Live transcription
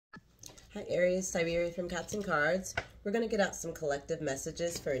Hi Aries, Siberia from Cats and Cards. We're going to get out some collective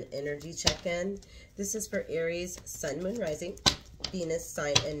messages for an energy check-in. This is for Aries, Sun, Moon, Rising, Venus,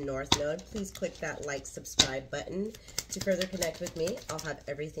 Sign, and North Node. Please click that like, subscribe button to further connect with me. I'll have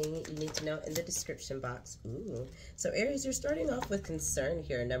everything you need to know in the description box. Ooh. So Aries, you're starting off with concern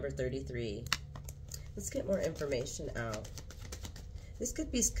here, number 33. Let's get more information out. This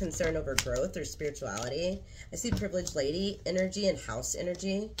could be concern over growth or spirituality. I see privileged lady energy and house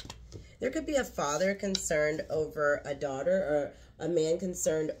energy. There could be a father concerned over a daughter or a man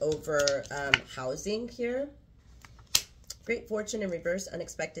concerned over housing here. Great fortune in reverse,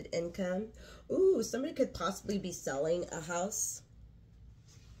 unexpected income. Ooh, somebody could possibly be selling a house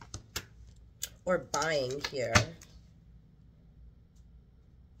or buying here.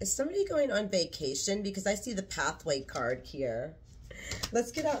 Is somebody going on vacation? Because I see the pathway card here.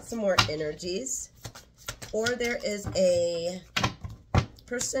 Let's get out some more energies. Or there is a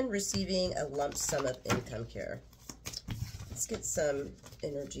person receiving a lump sum of income here. Let's get some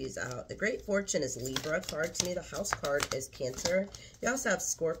energies out. The Great Fortune is Libra card to me. The House card is Cancer. You also have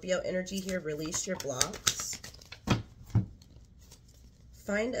Scorpio energy here. Release your blocks.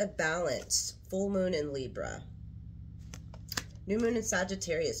 Find a balance. Full Moon in Libra. New Moon in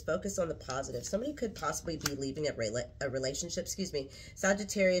Sagittarius. Focus on the positive. Somebody could possibly be leaving a relationship. Excuse me.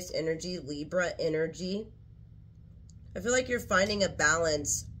 Sagittarius energy. Libra energy. I feel like you're finding a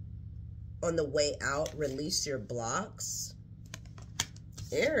balance on the way out. Release your blocks.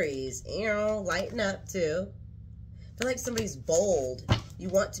 Aries, lighten up too. I feel like somebody's bold. You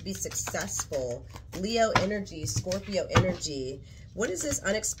want to be successful. Leo energy, Scorpio energy. What is this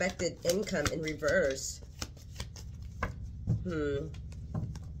unexpected income in reverse? I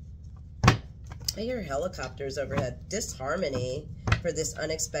hear helicopters overhead. Disharmony for this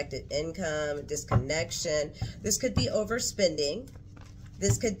unexpected income, disconnection. This could be overspending.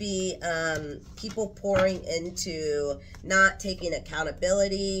 This could be people pouring into not taking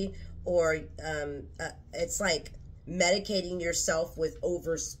accountability, or it's like medicating yourself with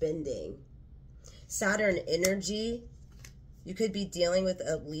overspending. Saturn energy. You could be dealing with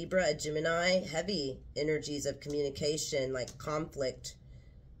a Libra, a Gemini, heavy energies of communication, like conflict.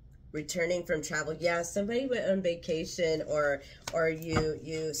 Returning from travel. Yeah, somebody went on vacation or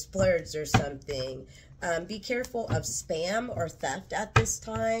you splurged or something. Be careful of spam or theft at this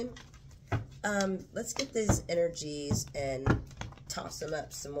time. Let's get these energies and toss them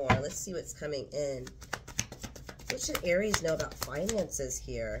up some more. Let's see what's coming in. What should Aries know about finances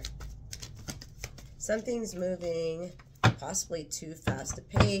here? Something's moving possibly too fast a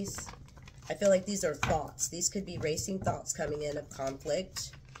pace. I feel like these are thoughts. These could be racing thoughts coming in of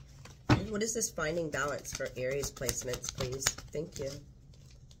conflict. What is this finding balance for Aries placements, please? Thank you.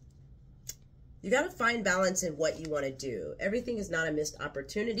 You got to find balance in what you want to do. Everything is not a missed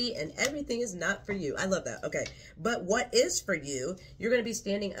opportunity, and everything is not for you. I love that. Okay. But what is for you, you're going to be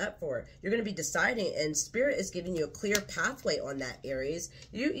standing up for. You're going to be deciding, and Spirit is giving you a clear pathway on that, Aries.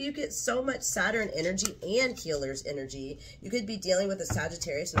 You get so much Saturn energy and healer's energy. You could be dealing with a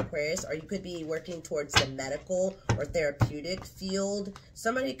Sagittarius and Aquarius, or you could be working towards the medical or therapeutic field.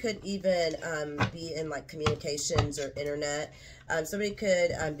 Somebody could even be in like communications or internet. Somebody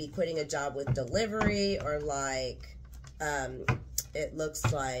could be quitting a job with delivery, or like it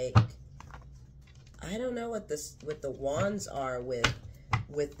looks like, I don't know what the wands are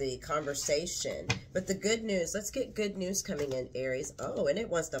with the conversation. But the good news, let's get good news coming in, Aries. Oh, and it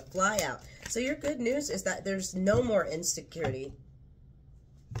wants to fly out. So your good news is that there's no more insecurity.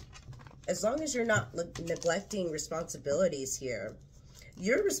 As long as you're not neglecting responsibilities here.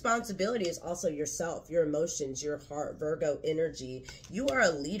 Your responsibility is also yourself, your emotions, your heart, Virgo energy. You are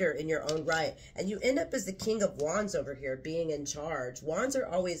a leader in your own right. And you end up as the King of Wands over here, being in charge. Wands are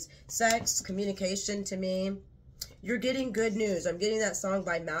always sex, communication to me. You're getting good news. I'm getting that song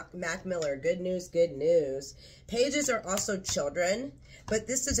by Mac Miller. Good news, good news. Pages are also children. But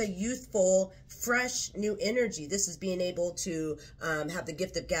this is a youthful, fresh, new energy. This is being able to have the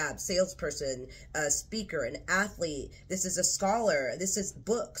gift of gab, salesperson, a speaker, an athlete. This is a scholar. This is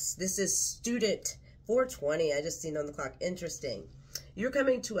books. This is student. 420, I just seen on the clock. Interesting. You're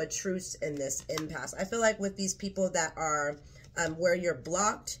coming to a truce in this impasse. I feel like with these people that are where you're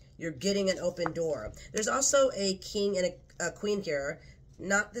blocked, you're getting an open door. There's also a king and a queen here.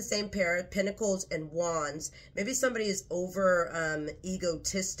 Not the same pair, pentacles and wands. Maybe somebody is over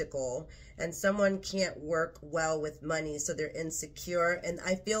egotistical, and someone can't work well with money, so they're insecure. And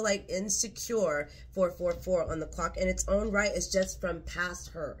I feel like insecure, 444 on the clock, in its own right is just from past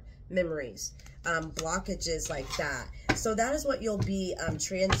hurt memories, blockages like that. So that is what you'll be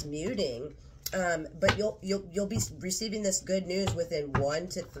transmuting But you'll be receiving this good news within 1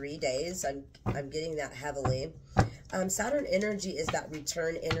 to 3 days. I'm getting that heavily. Saturn energy is that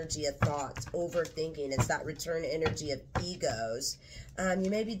return energy of thoughts, overthinking. It's that return energy of egos. You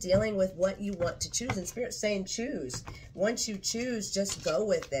may be dealing with what you want to choose, and Spirit's saying choose. Once you choose, just go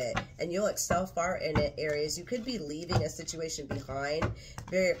with it, and you'll excel far in it, Aries. You could be leaving a situation behind,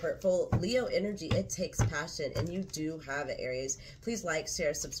 very hurtful. Leo energy, it takes passion, and you do have it, Aries. Please like,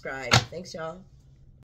 share, subscribe. Thanks, y'all.